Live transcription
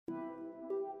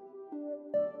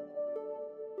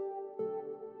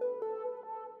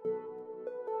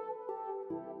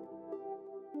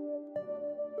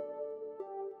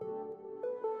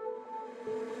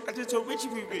I just told Richie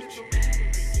we rich.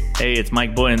 Hey, it's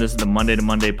Mike Boyd, and this is the Monday to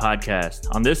Monday podcast.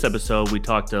 On this episode, we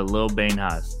talked to Lil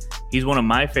Benjas. He's one of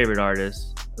my favorite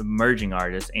artists, emerging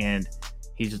artists, and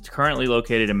he's currently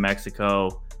located in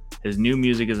Mexico. His new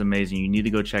music is amazing. You need to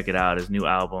go check it out, his new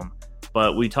album.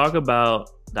 But we talk about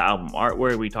the album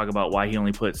artwork. We talk about why he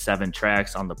only put 7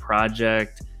 tracks on the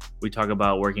project. We talk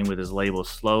about working with his label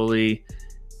Slowly,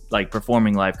 like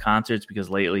performing live concerts, because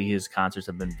lately his concerts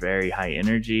have been very high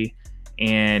energy.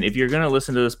 And if you're going to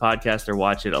listen to this podcast or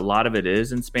watch it, a lot of it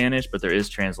is in Spanish, but there is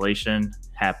translation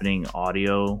happening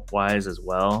audio-wise as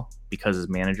well, because his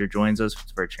manager joins us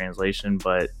for translation.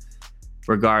 But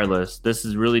regardless, this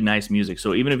is really nice music.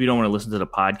 So even if you don't want to listen to the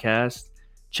podcast,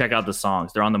 check out the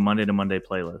songs. They're on the Monday to Monday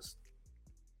playlist.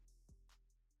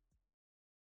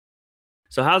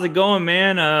 So how's it going,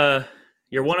 man?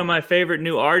 You're one of my favorite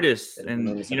new artists.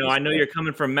 And, you know, I know you're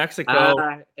coming from Mexico.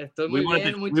 Estoy muy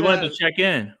bien, we wanted to check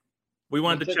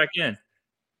in.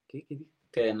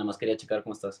 Que nada más quería checar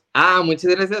cómo estás.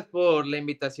 Muchas gracias por la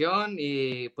invitación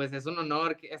y pues es un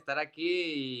honor estar aquí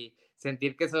y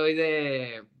sentir que soy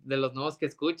de los nuevos que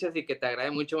escuchas y que te agrade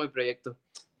mucho mi proyecto.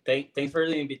 Thanks for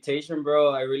the invitation, bro.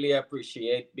 I really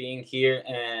appreciate being here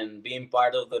and being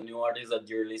part of the new artists that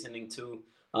you're listening to.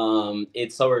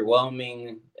 It's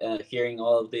overwhelming hearing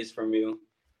all of this from you.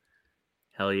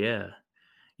 Hell yeah.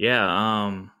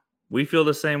 Yeah, we feel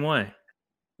the same way.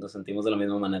 Nos sentimos de la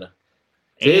misma manera.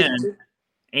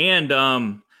 And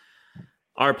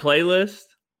our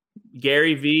playlist,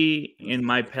 Gary V in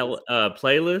my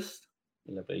playlist.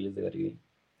 La playlist de Gary V.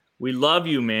 We love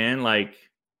you, man. Like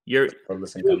you're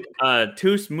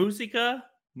tus música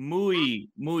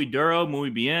muy duro, muy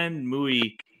bien,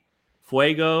 muy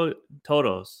fuego,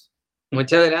 todos.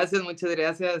 Muchas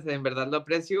gracias. En verdad lo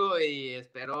aprecio y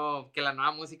espero que la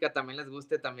nueva música también les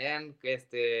guste también.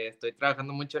 Estoy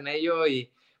trabajando mucho en ello y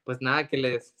pues nada, que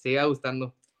les siga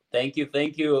gustando. Thank you.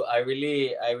 I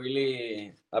really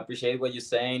appreciate what you're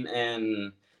saying,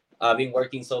 and I've been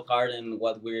working so hard in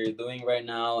what we're doing right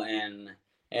now,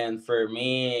 and for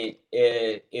me,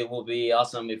 it will be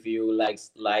awesome if you like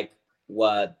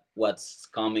what's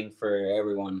coming for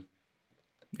everyone.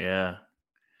 Yeah.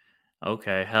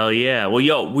 Okay. Hell yeah. Well,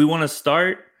 yo, we want to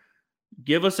start.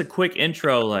 Give us a quick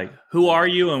intro. Like, who are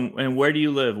you and where do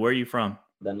you live? Where are you from?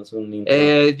 Danos un intro.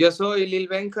 Yo soy Lil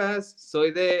Benjas, soy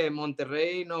de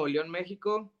Monterrey, Nuevo León,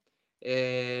 México.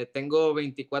 Tengo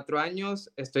 24 años.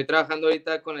 Estoy trabajando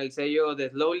ahorita con el sello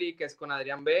de Slowly, que es con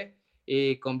Adrián B,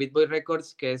 y con Beatboy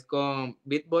Records, que es con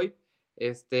Beatboy.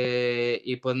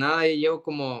 Y pues nada, llevo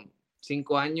como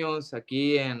 5 años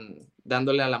aquí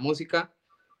dándole a la música.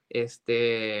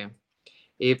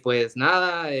 Y pues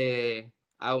nada,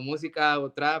 hago música,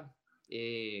 hago trap,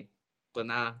 y pues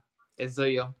nada. Eso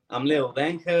soy yo. I'm Lil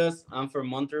Benjas. I'm from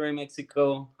Monterrey,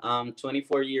 Mexico. I'm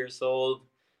 24 years old.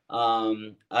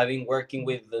 I've been working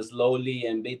with the Slowly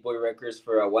and Beatboy Records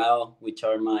for a while, which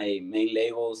are my main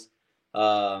labels.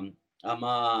 I'm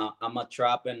a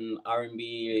trap and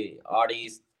R&B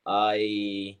artist.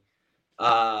 I've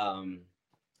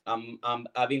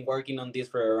been working on this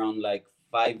for around like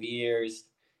 5 years,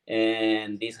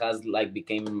 and this has like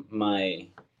became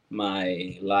my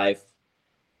life.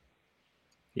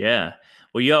 Yeah.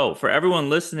 Well, yo, for everyone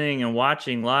listening and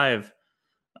watching live,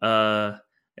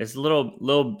 it's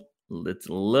Lil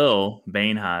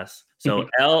Benjas. So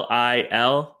LilBenjas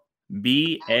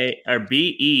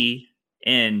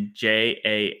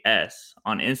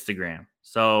on Instagram.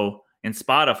 So in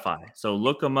Spotify. So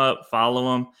look him up,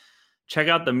 follow him, check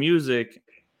out the music.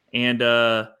 And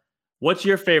what's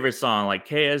your favorite song? Like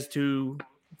KS2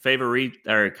 favorite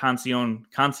or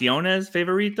Canciones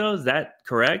Favorito? Is that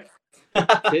correct?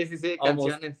 Sí,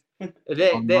 canciones.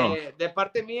 ¿De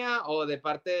parte mía o de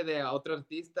parte de otro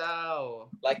artista? O...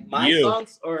 Like my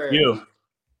songs or... You.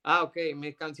 Ok.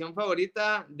 Mi canción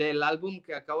favorita del álbum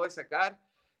que acabo de sacar,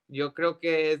 yo creo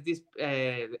que es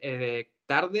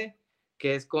Tarde,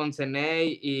 que es con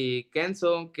Zeney y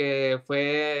Kenzo, que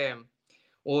fue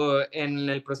en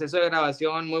el proceso de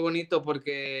grabación muy bonito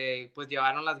porque pues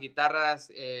llevaron las guitarras,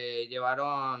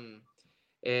 llevaron...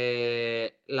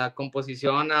 la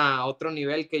composición a otro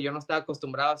nivel que yo no estaba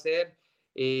acostumbrado a hacer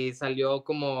y salió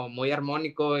como muy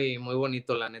armónico y muy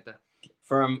bonito, la neta.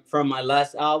 From my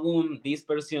last album, this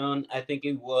version, I think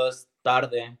it was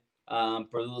Tarde,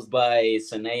 produced by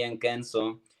Zeney and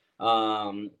Kenzo.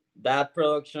 That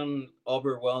production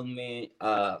overwhelmed me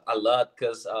a lot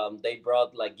because they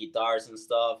brought like guitars and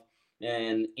stuff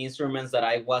and instruments that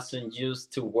I wasn't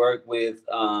used to work with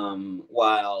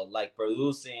while like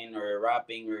producing or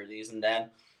rapping or this and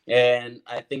that. And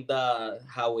I think that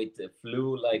how it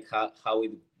flew, like how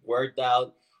it worked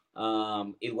out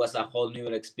it was a whole new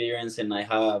experience, and I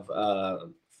have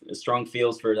strong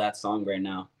feels for that song right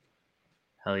now.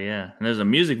 Hell yeah. And there's a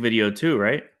music video too,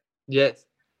 right? Yes.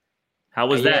 How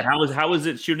was that? Yeah. How was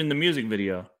it shooting the music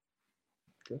video?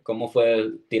 ¿Cómo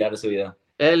fue tirar ese video?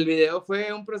 El video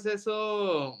fue un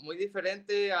proceso muy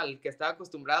diferente al que estaba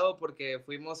acostumbrado porque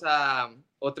fuimos a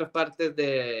otras partes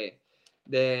de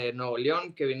Nuevo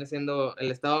León, que viene siendo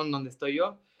el estado en donde estoy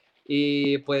yo,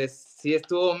 y pues sí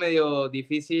estuvo medio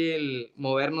difícil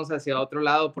movernos hacia otro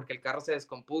lado porque el carro se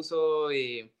descompuso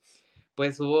y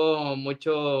pues hubo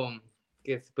mucho,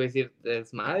 que se puede decir,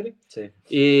 desmadre. Sí.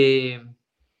 Y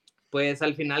pues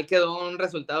al final quedó un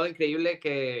resultado increíble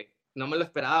que no me lo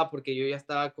esperaba porque yo ya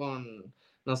estaba con,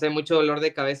 no sé, mucho dolor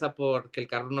de cabeza porque el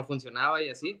carro no funcionaba y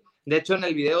así. De hecho, en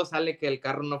el video sale que el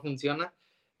carro no funciona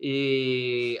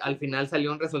y al final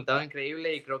salió un resultado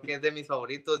increíble y creo que es de mis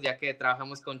favoritos ya que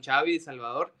trabajamos con Xavi y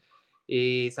Salvador.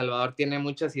 Y Salvador tiene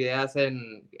muchas ideas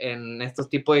en estos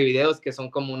tipos de videos que son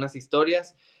como unas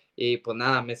historias y pues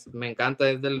nada, me encanta,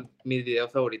 es de mis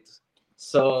videos favoritos.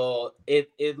 So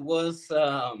it was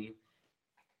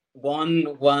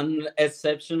one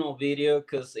exceptional video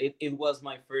because it was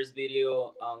my first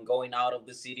video going out of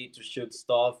the city to shoot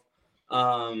stuff.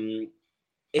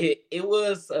 It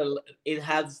was it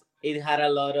had a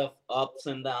lot of ups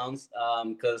and downs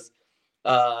because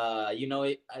you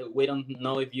know we don't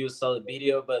know if you saw the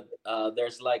video, but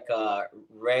there's like a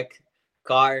wreck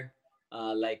car,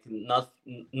 like not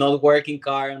working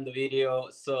car on the video,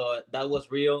 so that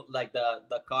was real, like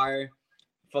the car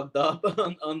fucked up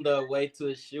on the way to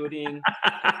the shooting.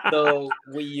 So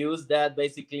we use that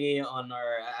basically on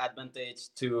our advantage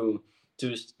to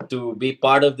to be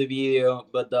part of the video.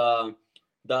 But the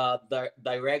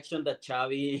direction that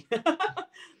Xavi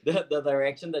the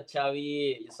direction that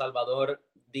Xavi Salvador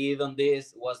did on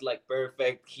this was like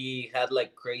perfect. He had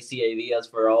like crazy ideas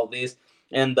for all this,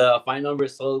 and the final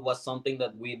result was something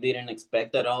that we didn't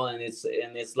expect at all. And it's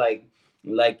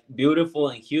like beautiful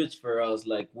and huge for us.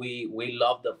 Like we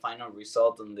love the final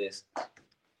result on this.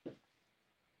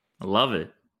 I love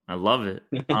it. I love it.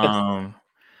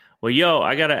 Well, yo,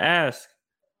 I gotta ask.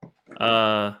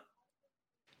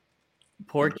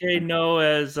 ¿Por qué no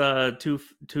as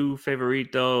tu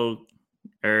favorito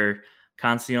or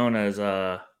canciones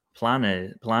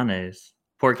planes?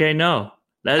 ¿Por qué no?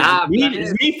 That's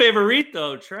it's mi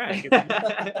favorito track.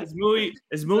 It's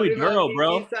muy duro,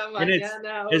 bro. And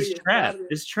it's trap.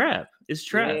 It's trap. It's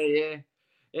trap. Yeah,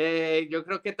 yeah. Yo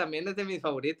creo que también es de mis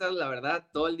favoritas, la verdad.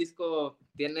 Todo el disco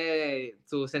tiene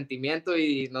su sentimiento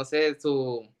y no sé,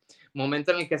 su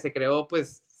momento en el que se creó,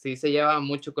 pues sí se lleva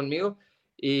mucho conmigo.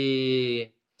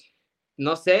 Y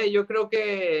no sé, yo creo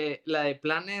que la de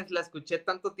Planes la escuché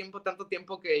tanto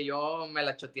tiempo que yo me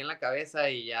la choteé en la cabeza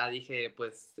y ya dije,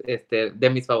 pues, de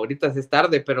mis favoritas es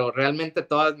Tarde, pero realmente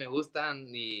todas me gustan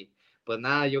y pues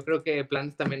nada, yo creo que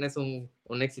Planes también es un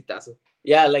exitazo.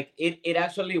 Yeah, like it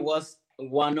actually was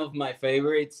one of my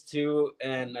favorites too,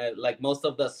 and like most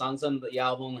of the songs on the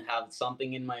album have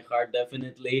something in my heart,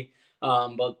 definitely.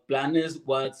 But Planes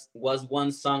was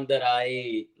one song that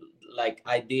I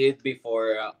did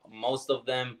before most of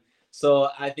them, so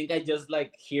I think I just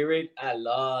like hear it a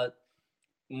lot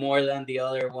more than the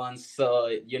other ones. So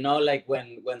you know, like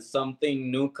when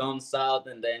something new comes out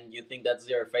and then you think that's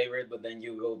your favorite, but then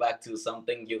you go back to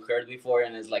something you heard before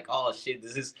and it's like, oh shit,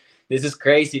 this is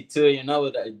crazy too, you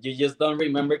know, but you just don't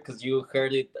remember because you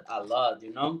heard it a lot,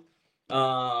 you know.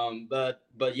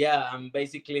 But yeah, I'm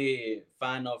basically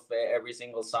fan of every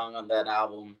single song on that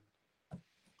album.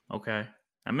 Okay,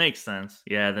 that makes sense.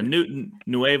 Yeah, the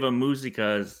Nueva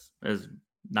Música is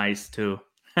nice too.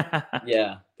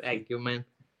 Yeah, thank you, man.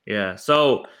 Yeah.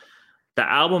 So the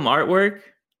album artwork,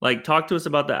 like talk to us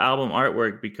about the album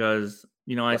artwork because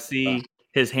you know I see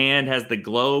his hand has the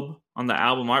globe on the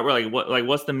album artwork.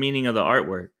 What's the meaning of the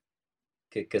artwork?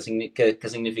 ¿Qué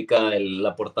significa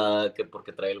la portada? Que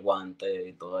porque trae el guante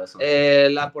y todo eso.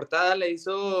 La portada le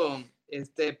hizo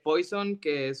Poison,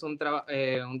 que es un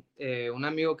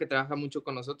amigo que trabaja mucho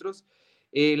con nosotros,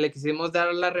 y le quisimos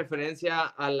dar la referencia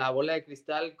a la bola de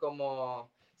cristal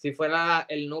como si fuera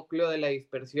el núcleo de la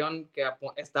dispersión que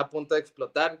está a punto de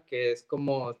explotar, que es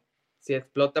como si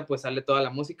explota pues sale toda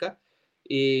la música,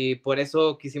 y por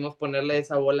eso quisimos ponerle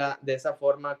esa bola de esa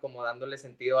forma, como dándole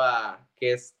sentido a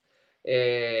que es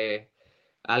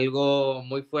algo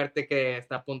muy fuerte que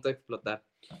está a punto de explotar.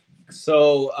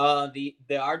 So the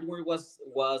artwork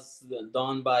was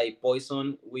done by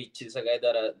Poison, which is a guy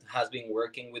that has been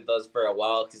working with us for a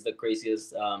while. He's the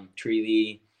craziest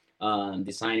 3D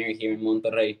designer here in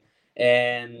Monterrey,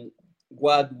 and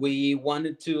what we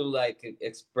wanted to like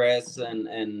express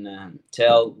and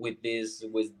tell with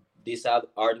this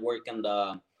artwork and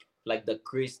the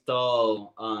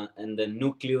crystal and the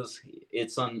nucleus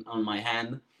it's on my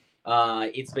hand.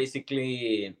 It's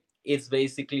basically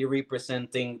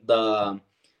representing the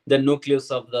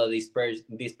nucleus of the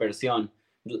dispersion,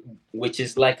 which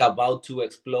is like about to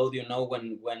explode. You know,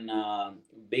 when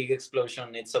big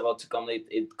explosion it's about to come,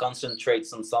 it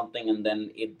concentrates on something and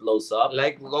then it blows up.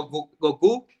 Like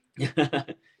Goku.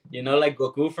 You know, like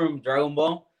Goku from Dragon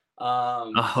Ball.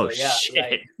 So yeah, shit.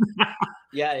 like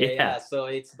yeah. So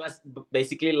it's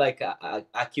basically like a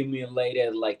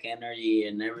accumulated like energy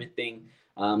and everything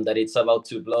that it's about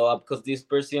to blow up, because this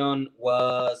person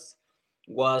was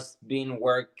being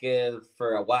worked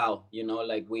for a while. You know,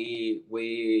 like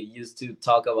we used to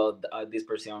talk about this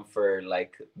person for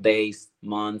like days,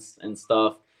 months, and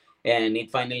stuff, and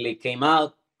it finally came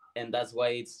out, and that's why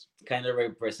it's kind of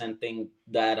representing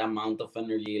that amount of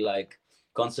energy, like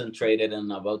concentrated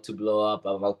and about to blow up,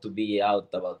 about to be out,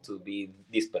 about to be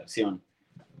dispersion.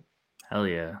 Hell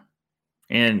yeah.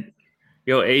 And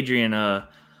yo, Adrian,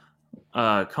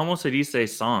 ¿cómo se dice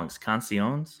songs?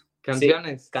 Canciones?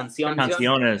 Canciones. Sí, canciones.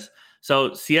 Canciones.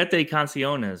 So, 7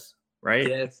 canciones, right?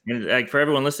 Yes. And like for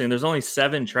everyone listening, there's only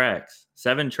 7 tracks.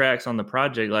 7 tracks on the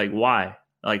project. Like, why?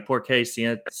 Like, ¿por qué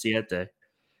 7?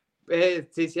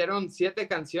 Se hicieron 7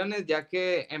 canciones, ya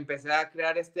que empecé a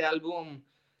crear este álbum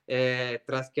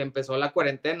tras que empezó la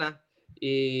cuarentena,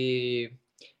 y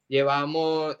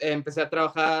empecé a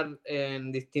trabajar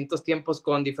en distintos tiempos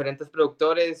con diferentes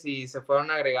productores y se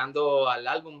fueron agregando al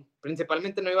álbum.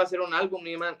 Principalmente no iba a ser un álbum,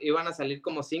 iban a salir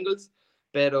como singles,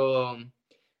 pero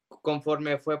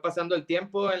conforme fue pasando el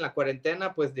tiempo en la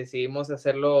cuarentena, pues decidimos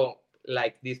hacerlo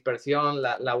like dispersión,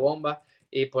 la bomba,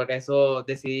 y por eso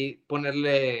decidí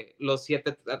ponerle los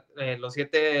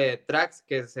 7 tracks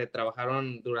que se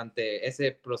trabajaron durante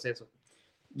ese proceso.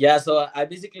 Yeah, so I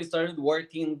basically started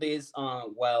working this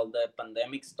while the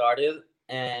pandemic started,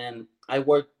 and I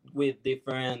worked with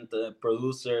different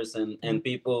producers and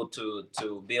people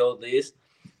to build this.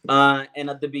 And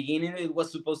at the beginning, it was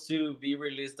supposed to be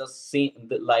released as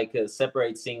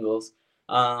separate singles,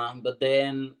 but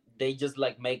then they just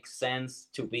like make sense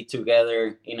to be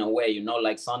together in a way, you know,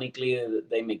 like sonically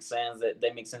they make sense.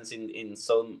 They make sense in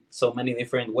so many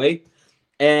different ways.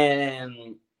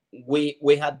 And we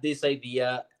had this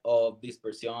idea of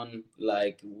dispersion.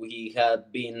 Like we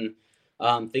had been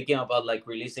thinking about like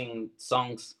releasing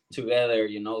songs together,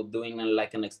 you know, doing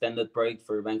like an extended project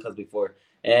for Benjas before,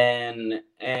 and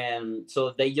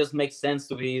so they just make sense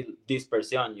to be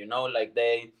dispersion, you know, like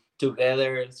they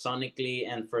together sonically,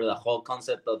 and for the whole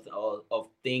concept of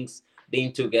things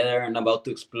being together and about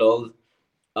to explode,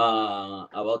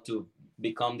 about to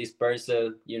become this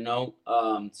person, you know.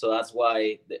 So that's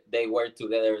why they were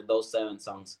together, those 7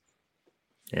 songs.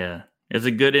 Yeah, it's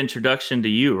a good introduction to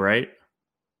you, right?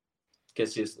 Que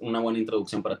sí es una buena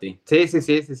introducción para ti.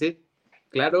 Sí.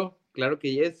 Claro que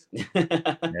yes.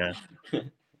 Yeah,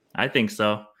 I think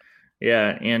so.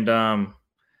 Yeah, and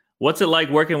what's it like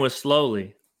working with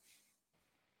Slowly?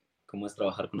 ¿Cómo es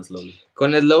trabajar con Slowly?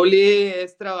 Con Slowly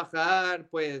es trabajar,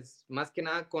 pues, más que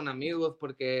nada con amigos,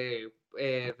 porque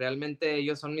realmente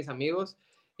ellos son mis amigos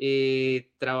y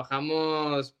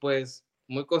trabajamos, pues,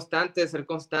 muy constantes, ser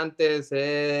constantes,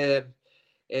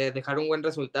 dejar un buen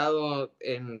resultado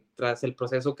tras el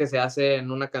proceso que se hace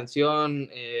en una canción,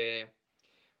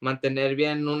 mantener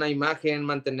bien una imagen,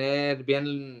 mantener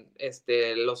bien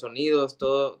los sonidos,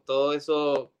 todo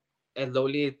eso,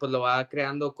 Slowly pues lo va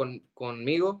creando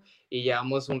conmigo, y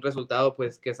llevamos un resultado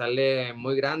pues que sale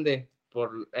muy grande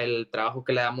por el trabajo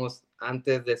que le damos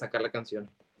antes de sacar la canción.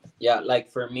 Yeah, like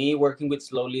for me, working with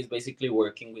Slowly is basically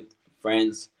working with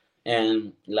friends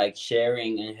and like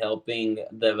sharing and helping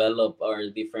develop our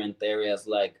different areas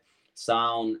like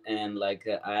sound and like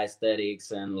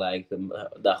aesthetics and like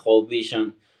the whole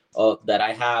vision of that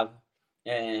I have,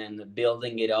 and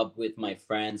building it up with my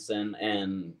friends,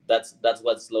 and that's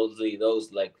what Slowly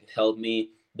does, like help me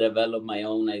develop my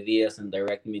own ideas and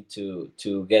direct me to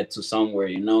get to somewhere,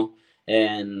 you know.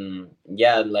 And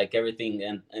yeah, like everything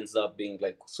ends up being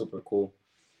like super cool.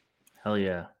 Hell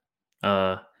yeah.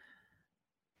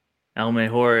 El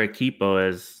mejor equipo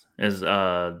es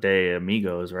de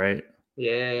amigos, right?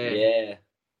 Yeah.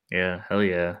 Hell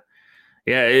yeah.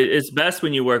 Yeah, it's best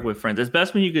when you work with friends. It's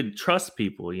best when you could trust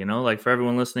people, you know, like for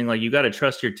everyone listening, like you got to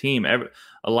trust your team.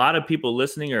 A lot of people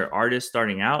listening are artists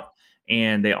starting out,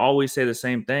 and they always say the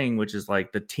same thing, which is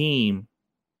like the team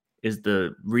is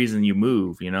the reason you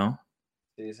move, you know?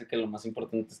 Se dice que lo más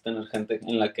importante es tener gente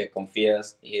en la que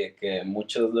confías, y de que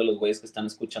muchos de los güeyes que están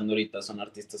escuchando ahorita son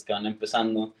artistas que van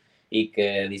empezando y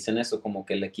que dicen eso, como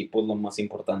que el equipo es lo más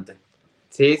importante.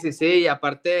 Sí, y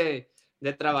aparte,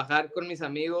 de trabajar con mis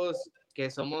amigos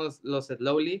que somos los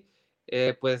Slowly,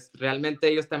 pues realmente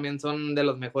ellos también son de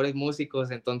los mejores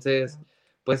músicos, entonces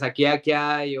pues aquí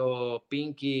hay o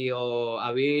Pinky o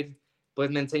Avir, pues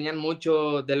me enseñan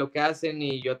mucho de lo que hacen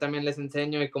y yo también les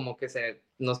enseño y como que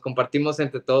nos compartimos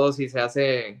entre todos y se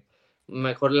hace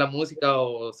mejor la música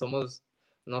o somos,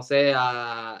 no sé,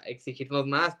 a exigirnos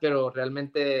más, pero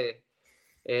realmente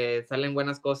salen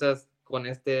buenas cosas con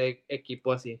este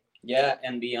equipo así. Yeah,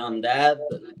 and beyond that,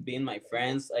 being my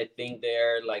friends, I think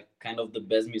they're like kind of the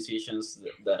best musicians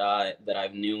that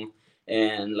I've knew,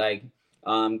 and like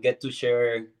get to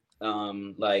share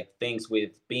like things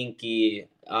with Pinky,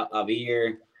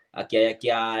 Avir,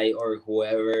 Akiai, or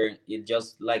whoever. It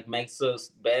just like makes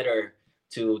us better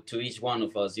to each one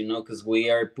of us, you know, because we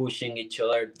are pushing each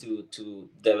other to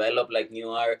develop like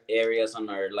new areas on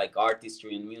our like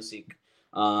artistry and music,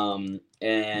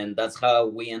 and that's how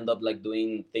we end up like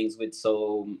doing things with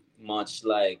so much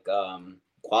like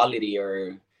quality,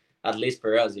 or at least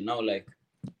for us, you know, like.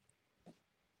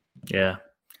 Yeah,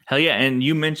 hell yeah. And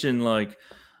you mentioned like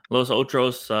Los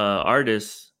Otros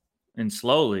artists and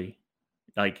Slowly,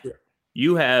 like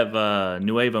you have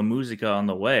Nueva Musica on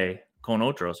the way con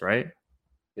Otros, right?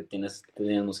 Que tienes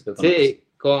música con Sí,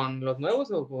 ¿con los nuevos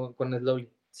o con Slowly?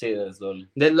 Sí, de Slowly.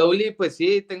 De Slowly, pues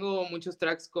sí, tengo muchos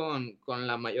tracks con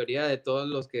la mayoría de todos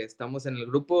los que estamos en el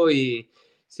grupo y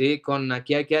sí, con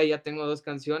Aquí ya tengo 2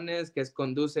 canciones, que es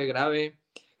Conduce, Grave.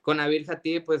 Con Avir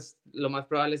Jati, pues lo más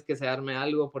probable es que se arme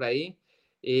algo por ahí.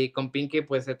 Y con Pinky,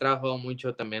 pues he trabajado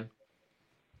mucho también.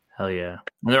 Hell yeah.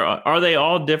 Are they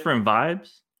all different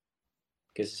vibes?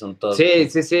 Que sí son todos.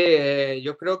 Sí.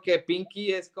 Yo creo que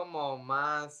Pinky es como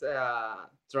más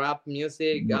trap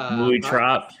music. Muy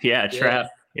trap. Yeah,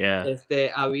 trap. Yeah.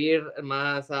 Avir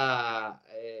más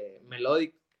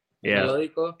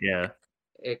melódico. Yeah.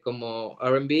 Como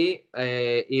R&B.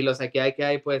 Y los Aquí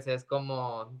hay, pues es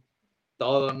como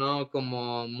todo, ¿no?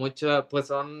 Como mucho, pues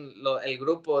son el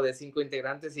grupo de 5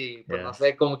 integrantes y pues no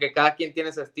sé, como que cada quien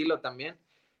tiene su estilo también.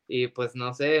 Y pues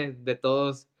no sé, de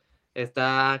todos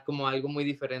está como algo muy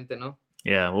diferente, ¿no?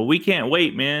 Yeah, well, we can't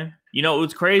wait, man. You know,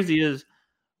 what's crazy is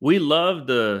we love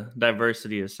the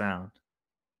diversity of sound.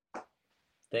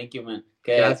 Thank you, man.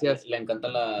 Que gracias. Le encanta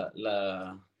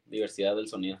la diversidad del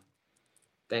sonido.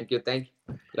 Thank you.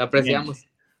 La apreciamos.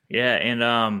 Yeah, and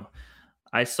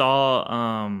I saw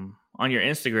on your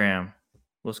Instagram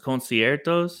los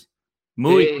conciertos.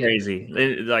 Muy crazy.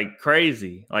 Like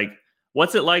crazy. Like,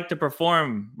 what's it like to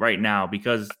perform right now?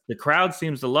 Because the crowd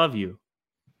seems to love you.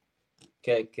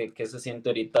 ¿Qué se siente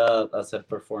ahorita hacer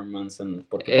performance?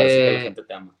 Porque parece que la gente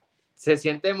te ama. Se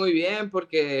siente muy bien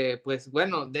porque, pues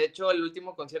bueno, de hecho el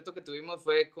último concierto que tuvimos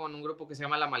fue con un grupo que se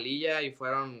llama La Malilla y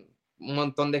fueron un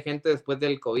montón de gente después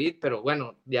del COVID, pero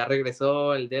bueno, ya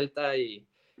regresó el Delta y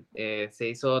se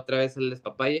hizo otra vez el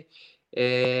despapalle.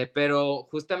 Pero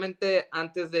justamente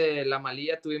antes de La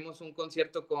Malilla tuvimos un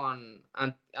concierto con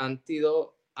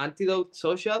Antidote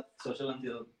Social. Social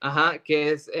Antidote. Ajá, que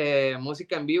es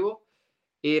música en vivo.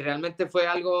 Y realmente fue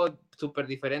algo súper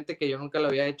diferente que yo nunca lo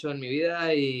había hecho en mi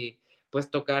vida y pues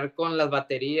tocar con las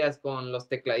baterías, con los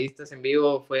tecladistas en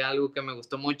vivo fue algo que me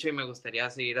gustó mucho y me gustaría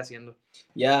seguir haciendo.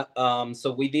 Yeah,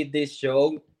 so we did this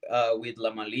show with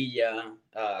La Malilla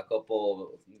a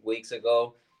couple weeks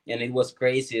ago, and it was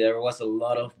crazy. There was a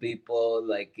lot of people,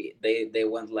 like they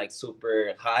went like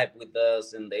super hype with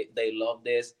us, and they loved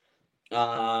this.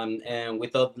 And we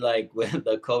thought like when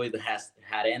the COVID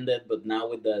had ended, but now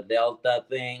with the Delta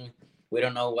thing, we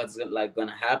don't know what's like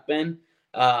gonna happen.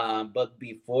 But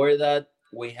before that,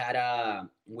 we had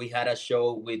a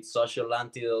show with Social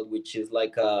Antidote, which is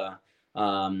like a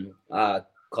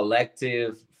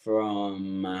collective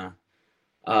from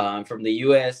the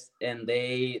US, and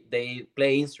they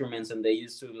play instruments, and they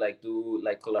used to like do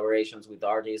like collaborations with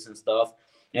artists and stuff.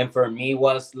 And for me,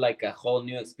 was like a whole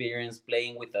new experience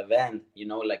playing with a band, you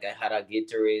know, like I had a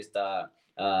guitarist,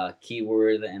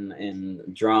 keyboard,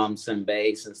 and drums and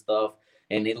bass and stuff,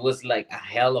 and it was like a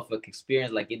hell of an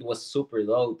experience. Like it was super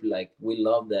dope. Like we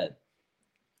love that.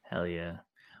 Hell yeah.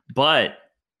 But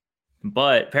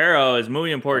Pero is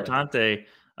muy importante.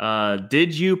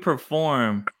 Did you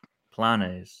perform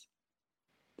Planes?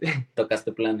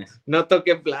 Tocaste Planes. No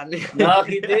toqué Planes. No,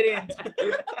 he didn't.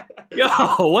 Yo,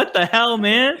 what the hell,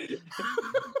 man?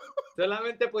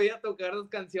 Solamente podía tocar 2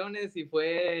 canciones y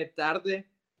fue Tarde,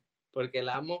 porque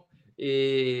la amo.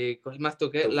 Y ¿cuál más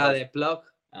toqué? La de Plug.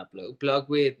 Plug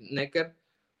with Necker.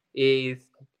 Y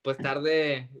pues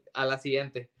Tarde a la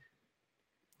siguiente.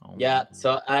 Oh, yeah,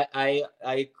 so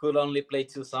I could only play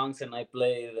 2 songs, and I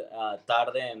played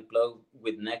Tarde and Plug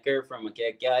with Necker from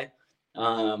Akiai.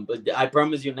 But I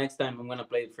promise you next time I'm gonna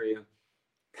play it for you.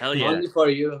 Hell yeah. Only for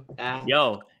you.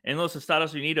 Yo, in Los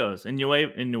Estados Unidos, in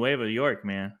Nueva York,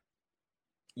 man.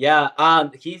 Yeah,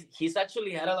 he's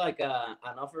actually had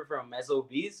an offer from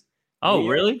SOBs. Oh,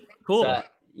 really? Cool. So,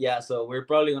 yeah, so we're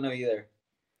probably gonna be there.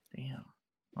 Damn.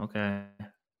 Okay.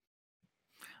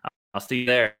 I'll see you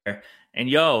there. And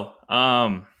yo,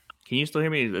 can you still hear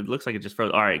me? It looks like it just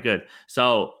froze. All right, good.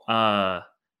 So,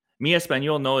 mi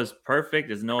español no es perfect,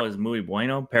 no es muy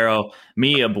bueno, pero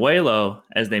mi abuelo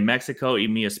es de Mexico y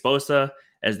mi esposa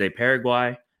es de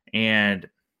Paraguay, and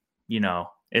you know,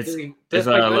 it's Sí, tu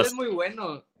español es muy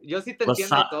bueno. Yo sí te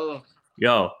entiendo todo.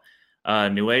 Yo,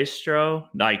 nuestro,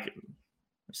 like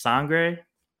sangre,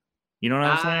 you know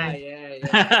what I'm saying?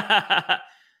 Yeah.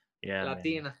 Yeah,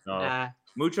 Latina. So,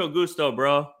 mucho gusto,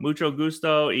 bro. Mucho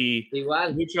gusto y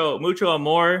igual. Mucho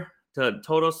amor to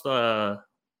todos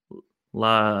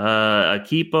la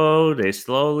equipo de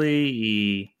Slowly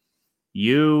y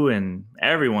you and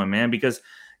everyone, man. Because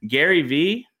Gary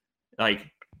V, like,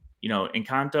 you know,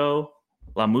 Encanto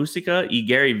la música y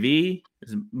Gary V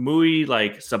is muy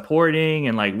like supporting,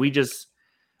 and like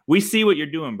we see what you're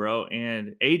doing, bro.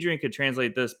 And Adrian could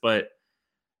translate this, but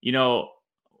you know,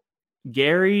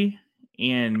 Gary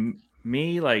and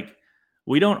me, like,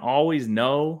 we don't always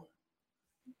know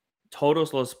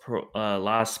todos las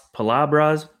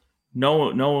palabras. No,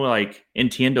 like,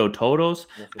 entiendo todos,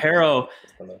 pero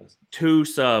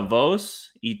tus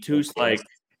voz y tus, like,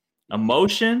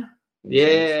 emotion.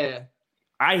 Yeah.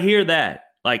 I hear that.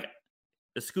 Like,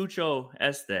 escucho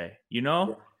este, you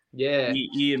know? Yeah.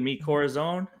 Y en mi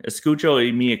corazón, escucho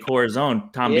y mi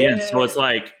corazón también. Yeah. So it's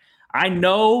like, I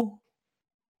know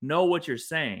what you're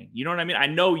saying. You know what I mean? I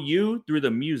know you through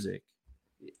the music.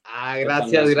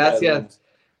 Gracias.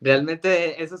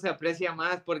 Realmente eso se aprecia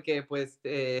más porque pues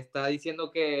está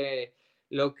diciendo que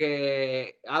lo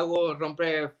que hago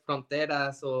rompe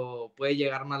fronteras o puede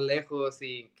llegar más lejos,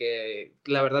 y que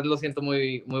la verdad lo siento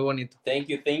muy, muy bonito. Thank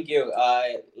you.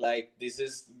 Like, this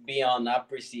is beyond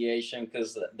appreciation,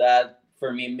 because that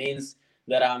for me means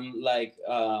that I'm like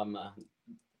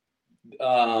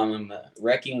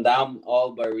breaking down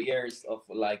all barriers of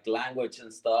like language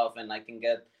and stuff, and I can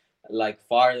get like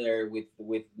farther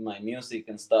with my music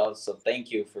and stuff. So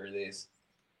thank you for this.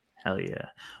 Hell yeah.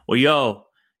 Well,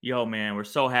 yo man, we're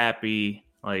so happy.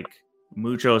 Like,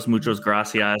 muchos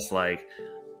gracias. Like,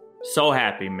 so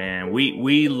happy, man.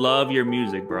 We love your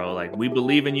music, bro. Like, we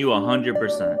believe in you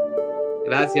 100%.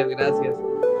 Gracias.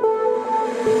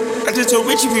 I just told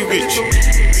Richie we rich.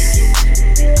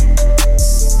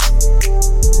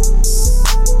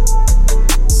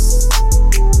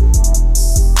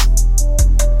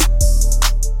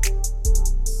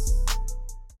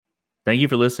 Thank you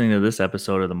for listening to this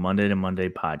episode of the Monday to Monday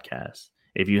podcast.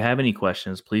 If you have any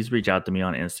questions, please reach out to me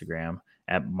on Instagram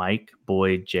at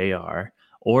MikeBoydJR,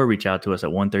 or reach out to us at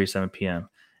 1:37 p.m.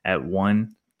 at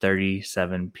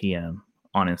 1:37 p.m.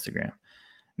 on Instagram.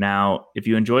 Now, if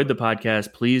you enjoyed the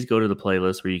podcast, please go to the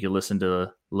playlist where you can listen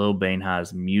to Lil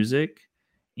Benjas' music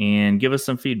and give us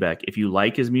some feedback. If you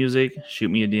like his music, shoot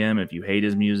me a DM. If you hate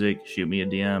his music, shoot me a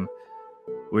DM.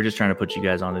 We're just trying to put you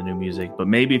guys on to new music. But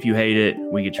maybe if you hate it,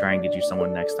 we could try and get you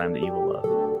someone next time that you will love.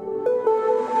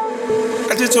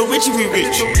 I just told Richie we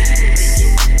rich.